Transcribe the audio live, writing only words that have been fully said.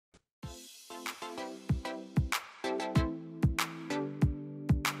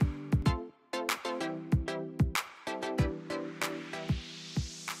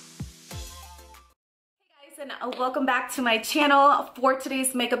And welcome back to my channel. For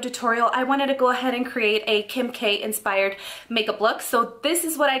today's makeup tutorial, I wanted to go ahead and create a Kim K inspired makeup look. So this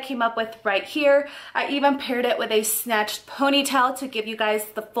is what I came up with right here. I even paired it with a snatched ponytail to give you guys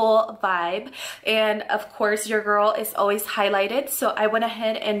the full vibe. And of course, your girl is always highlighted. So I went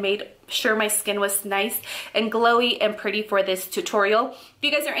ahead and made sure my skin was nice and glowy and pretty for this tutorial. If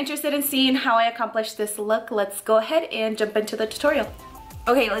you guys are interested in seeing how I accomplished this look, let's go ahead and jump into the tutorial.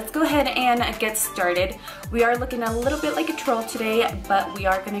 Okay, let's go ahead and get started. We are looking a little bit like a troll today, but we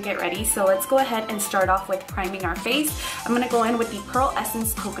are gonna get ready. So let's go ahead and start off with priming our face. I'm gonna go in with the Pearl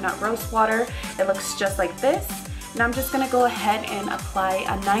Essence Coconut Rose Water. It looks just like this. And I'm just gonna go ahead and apply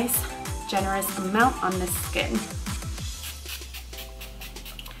a nice, generous amount on the skin.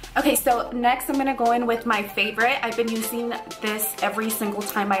 Okay, so next I'm gonna go in with my favorite. I've been using this every single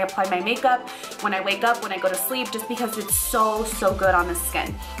time I apply my makeup, when I wake up, when I go to sleep, just because it's so good on the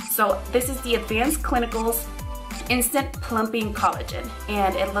skin. So this is the Advanced Clinicals Instant Plumping Collagen,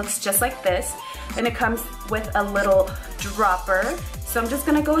 and it looks just like this, and it comes with a little dropper. So I'm just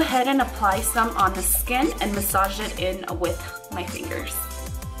gonna go ahead and apply some on the skin and massage it in with my fingers.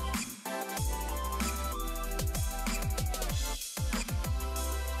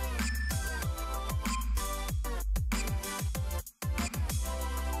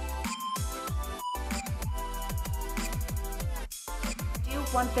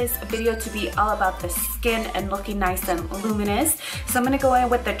 Want this video to be all about the skin and looking nice and luminous. So I'm going to go in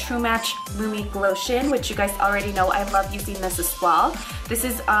with the True Match Lumi Glowtion, which you guys already know I love using this as well. This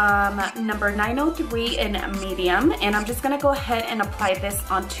is number 903 in medium, and I'm just going to go ahead and apply this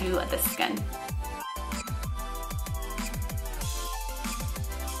onto the skin.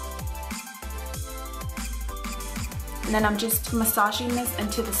 And then I'm just massaging this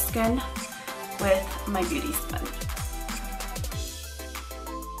into the skin with my beauty sponge.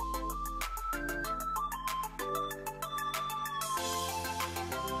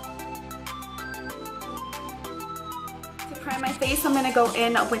 Prime my face, I'm going to go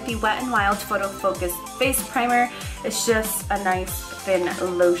in with the Wet n Wild Photo Focus Face Primer. It's just a nice thin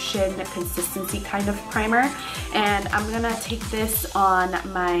lotion consistency kind of primer. And I'm going to take this on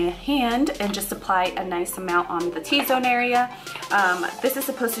my hand and just apply a nice amount on the T-zone area. This is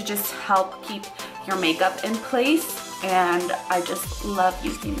supposed to just help keep your makeup in place. And I just love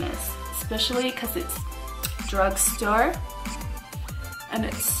using this, especially because it's drugstore and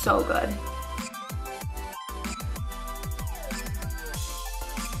it's so good.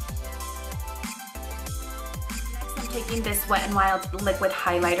 Taking this Wet n Wild liquid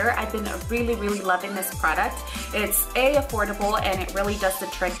highlighter. I've been really loving this product. It's affordable, and it really does the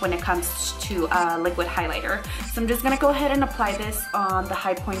trick when it comes to liquid highlighter. So I'm just gonna go ahead and apply this on the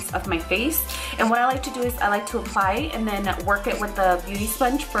high points of my face. And what I like to do is I like to apply and then work it with the beauty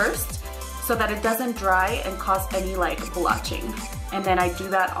sponge first, so that it doesn't dry and cause any like blotching. And then I do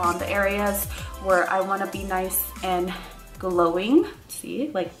that on the areas where I want to be nice and glowing.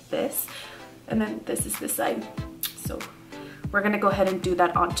 See, like this. And then this is this side. So we're gonna go ahead and do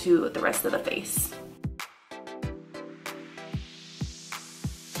that onto the rest of the face.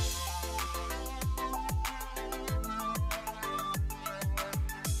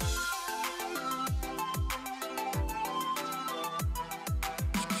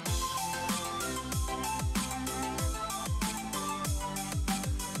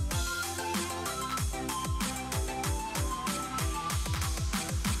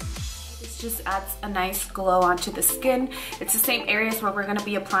 Just adds a nice glow onto the skin. It's the same areas where we're going to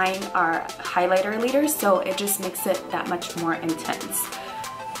be applying our highlighter later, so it just makes it that much more intense.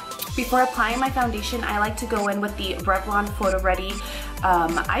 Before applying my foundation, I like to go in with the Revlon Photo Ready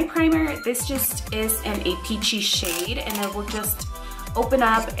eye primer. This just is in a peachy shade, and it will just open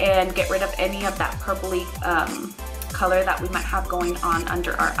up and get rid of any of that purpley color that we might have going on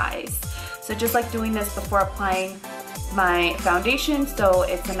under our eyes. So just like doing this before applying my foundation, so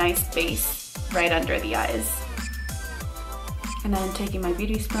it's a nice base right under the eyes. And then taking my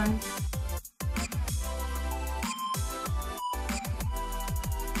beauty sponge.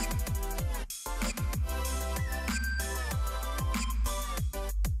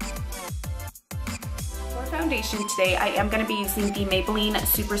 Foundation today, I am going to be using the Maybelline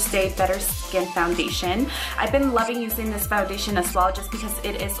Superstay Better Skin Foundation. I've been loving using this foundation as well, just because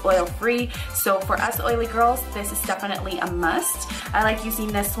it is oil free. So for us oily girls, this is definitely a must. I like using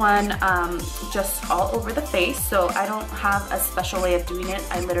this one just all over the face, so I don't have a special way of doing it.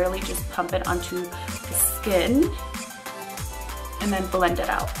 I literally just pump it onto the skin and then blend it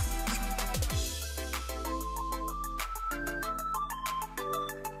out.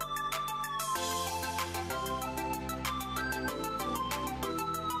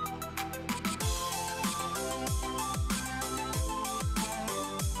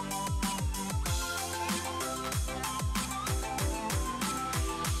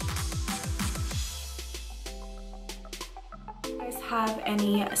 have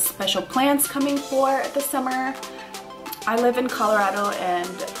any special plans coming for the summer. I live in Colorado and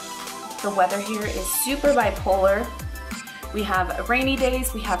the weather here is super bipolar. We have rainy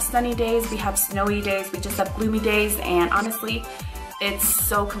days, we have sunny days, we have snowy days, we just have gloomy days, and honestly, it's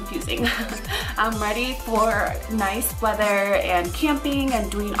so confusing. I'm ready for nice weather and camping and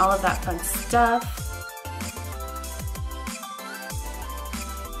doing all of that fun stuff.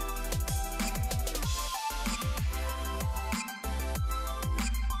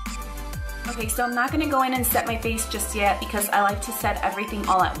 Okay, so I'm not gonna go in and set my face just yet because I like to set everything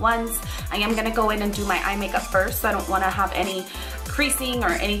all at once. I am gonna go in and do my eye makeup first, so I don't wanna have any creasing or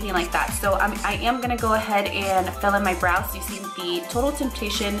anything like that. So I am gonna go ahead and fill in my brows using the Total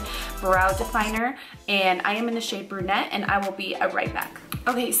Temptation Brow Definer, and I am in the shade Brunette, and I will be right back.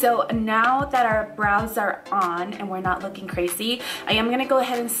 Okay, so now that our brows are on and we're not looking crazy, I am gonna go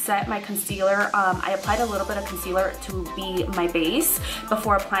ahead and set my concealer. I applied a little bit of concealer to be my base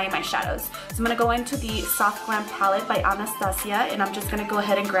before applying my shadows. So I'm gonna go into the Soft Glam palette by Anastasia, and I'm just gonna go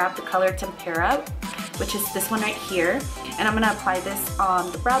ahead and grab the color Tempera, which is this one right here. And I'm gonna apply this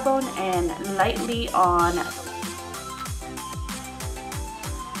on the brow bone and lightly on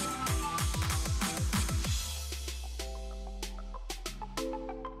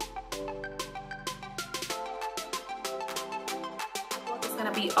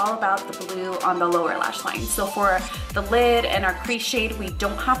be all about the blue on the lower lash line. So for the lid and our crease shade, we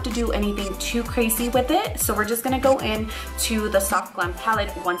don't have to do anything too crazy with it. So we're just gonna go in to the Soft Glam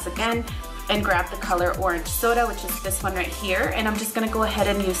palette once again and grab the color Orange Soda, which is this one right here. And I'm just gonna go ahead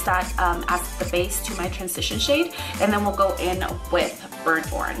and use that as the base to my transition shade. And then we'll go in with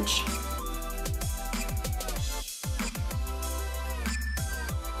Burnt Orange.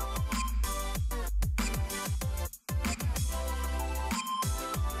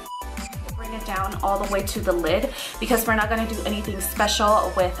 Down all the way to the lid because we're not going to do anything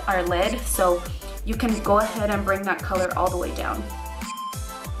special with our lid, so you can go ahead and bring that color all the way down.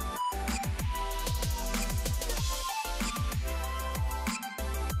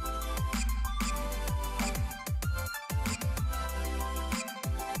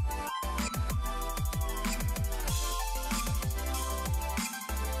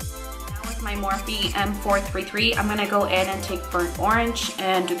 My Morphe M433, I'm gonna go in and take Burnt Orange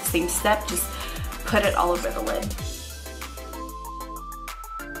and do the same step, just put it all over the lid.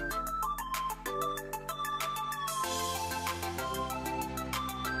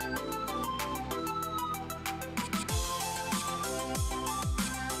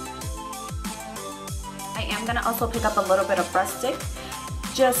 I am gonna also pick up a little bit of brush stick,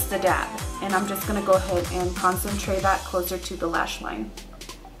 just a dab, and I'm just gonna go ahead and concentrate that closer to the lash line.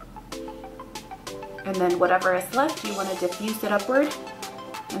 And then whatever is left, you want to diffuse it upward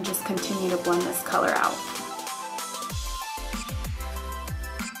and just continue to blend this color out.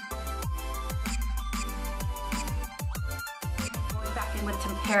 Going back in with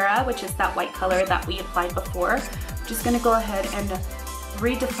Tempera, which is that white color that we applied before, I'm just going to go ahead and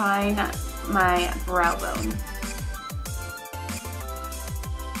redefine my brow bone.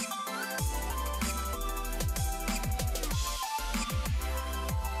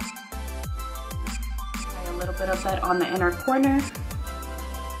 A little bit of that on the inner corner.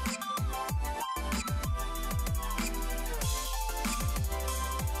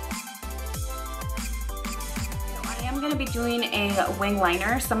 I am going to be doing a wing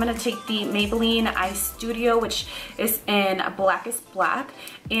liner, so I'm going to take the Maybelline Eye Studio, which is in Blackest Black,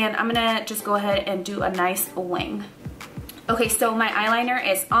 and I'm going to just go ahead and do a nice wing. Okay, so my eyeliner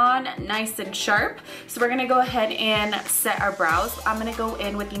is on, nice and sharp. So we're gonna go ahead and set our brows. I'm gonna go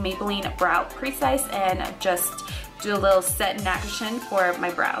in with the Maybelline Brow Precise and just do a little set in action for my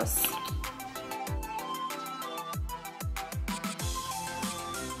brows.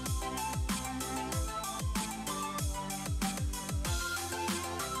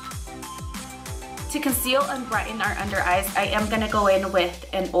 To conceal and brighten our under eyes, I am gonna go in with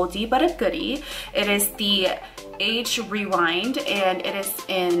an oldie but a goodie. It is the Age Rewind, and it is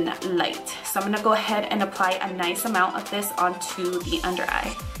in light. So I'm gonna go ahead and apply a nice amount of this onto the under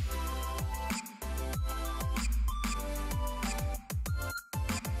eye.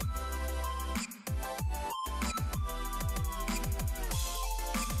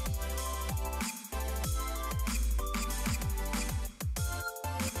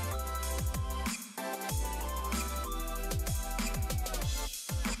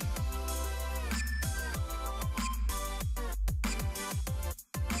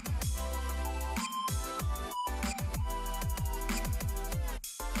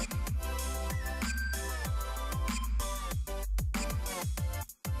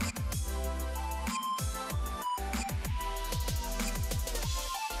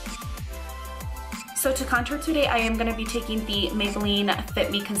 So to contour today, I am gonna be taking the Maybelline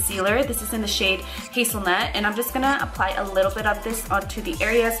Fit Me Concealer. This is in the shade Hazelnut, and I'm just gonna apply a little bit of this onto the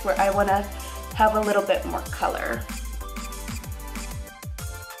areas where I wanna have a little bit more color.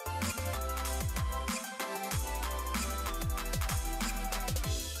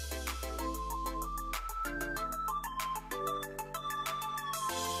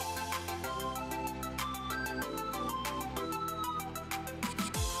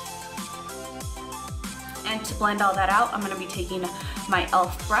 And to blend all that out, I'm going to be taking my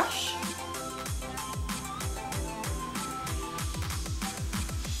e.l.f. brush.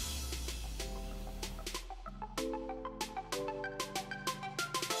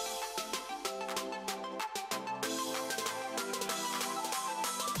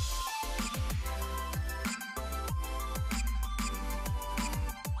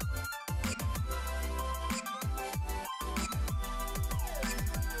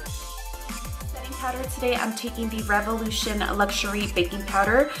 Powder today, I'm taking the Revolution Luxury Baking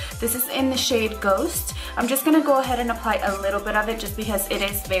Powder. This is in the shade Ghost. I'm just going to go ahead and apply a little bit of it just because it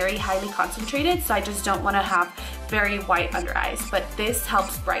is very highly concentrated, so I just don't want to have very white under eyes, but this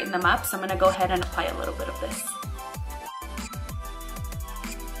helps brighten them up, so I'm going to go ahead and apply a little bit of this.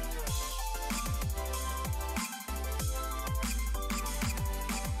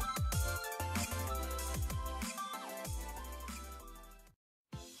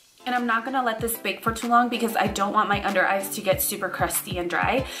 And I'm not gonna let this bake for too long because I don't want my under eyes to get super crusty and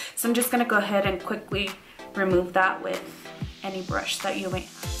dry. So I'm just gonna go ahead and quickly remove that with any brush that you may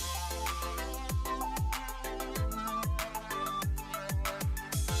have.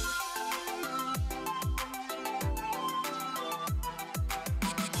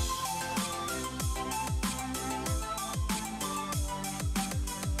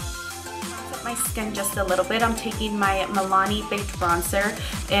 My skin just a little bit. I'm taking my Milani Baked Bronzer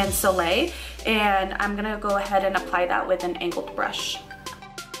in Soleil, and I'm gonna go ahead and apply that with an angled brush.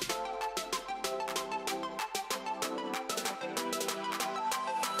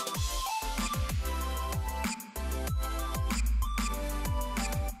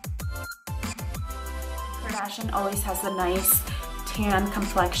 Kardashian always has a nice tan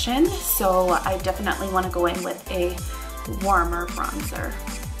complexion, so I definitely want to go in with a warmer bronzer.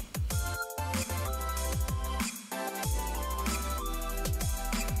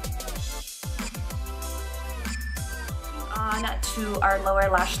 To our lower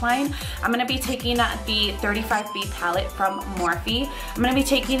lash line, I'm going to be taking the 35B palette from Morphe. I'm going to be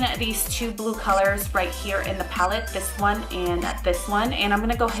taking these two blue colors right here in the palette, this one and this one, and I'm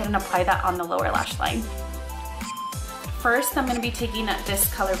going to go ahead and apply that on the lower lash line. First, I'm going to be taking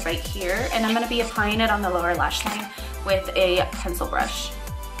this color right here, and I'm going to be applying it on the lower lash line with a pencil brush.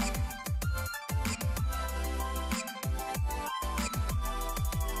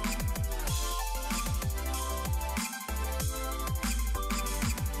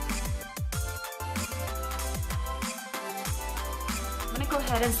 Go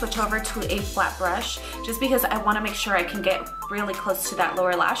ahead and switch over to a flat brush just because I want to make sure I can get really close to that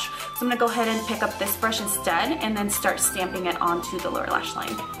lower lash. So I'm going to go ahead and pick up this brush instead and then start stamping it onto the lower lash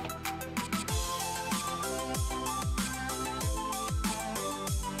line.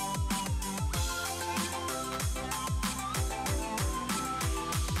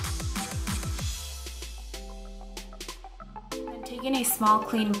 And taking a small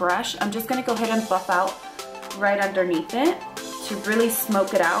clean brush, I'm just going to go ahead and buff out right underneath it to really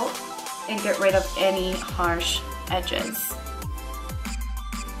smoke it out and get rid of any harsh edges.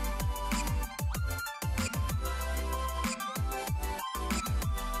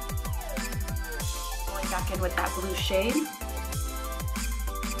 Going back in with that blue shade.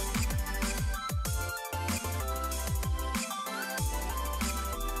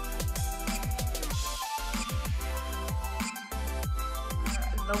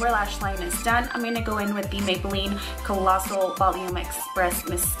 Lower lash line is done. I'm going to go in with the Maybelline Colossal Volume Express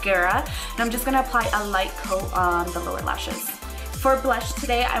Mascara, and I'm just going to apply a light coat on the lower lashes. For blush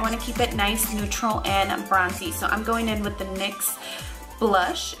today, I want to keep it nice, neutral, and bronzy, so I'm going in with the NYX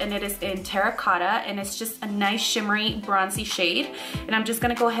blush, and it is in Terracotta, and it's just a nice shimmery bronzy shade. And I'm just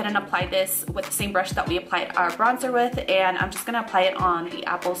going to go ahead and apply this with the same brush that we applied our bronzer with, and I'm just going to apply it on the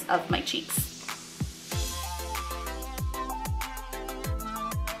apples of my cheeks.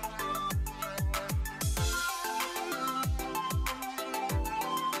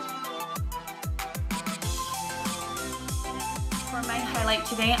 For my highlight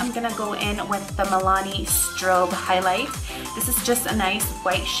today, I'm gonna go in with the Milani Strobe Highlight. This is just a nice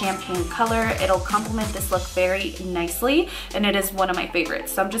white champagne color. It'll complement this look very nicely, and it is one of my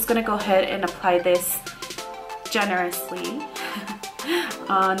favorites. So I'm just gonna go ahead and apply this generously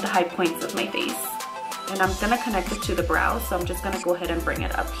on the high points of my face. And I'm gonna connect it to the brow, so I'm just gonna go ahead and bring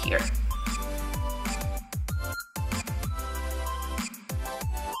it up here.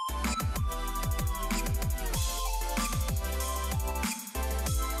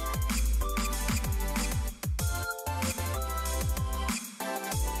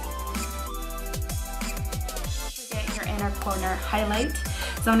 Inner corner highlight.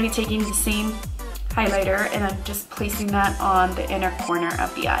 So I'm going to be taking the same highlighter and I'm just placing that on the inner corner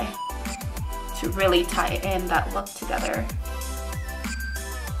of the eye to really tie in that look together.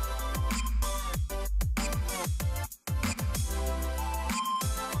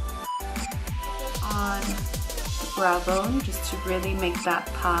 On the brow bone just to really make that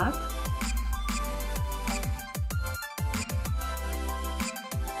pop.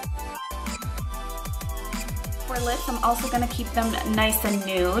 For lips, I'm also going to keep them nice and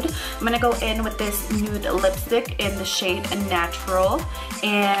nude. I'm going to go in with this nude lipstick in the shade Natural,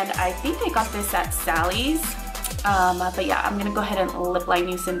 and I think I got this at Sally's, but yeah, I'm going to go ahead and lip line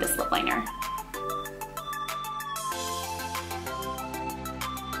using this lip liner.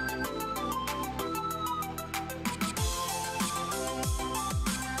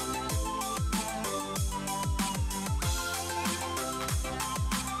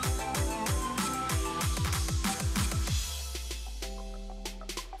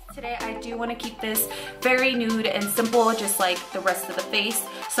 Today I do want to keep this very nude and simple, just like the rest of the face.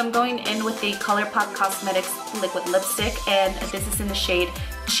 So I'm going in with the ColourPop Cosmetics liquid lipstick, and this is in the shade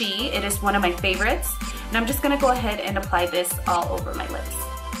Chi. It is one of my favorites. And I'm just going to go ahead and apply this all over my lips.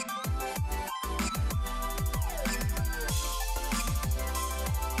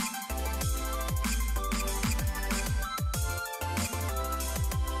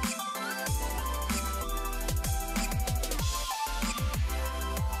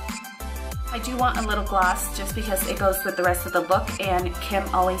 I do want a little gloss just because it goes with the rest of the look, and Kim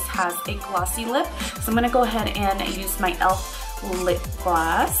always has a glossy lip. So I'm going to go ahead and use my e.l.f. lip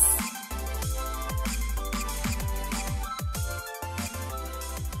gloss.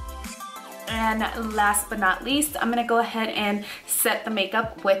 And last but not least, I'm going to go ahead and set the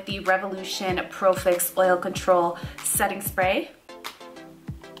makeup with the Revolution Pro Fix Oil Control Setting Spray.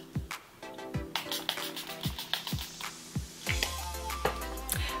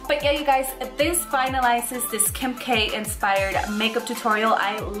 But yeah, you guys, this finalizes this Kim K inspired makeup tutorial.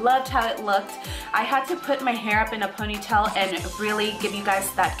 I loved how it looked. I had to put my hair up in a ponytail and really give you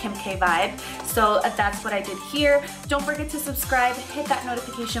guys that Kim K vibe. So that's what I did here. Don't forget to subscribe, hit that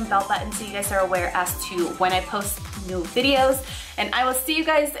notification bell button so you guys are aware as to when I post new videos. And I will see you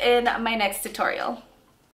guys in my next tutorial.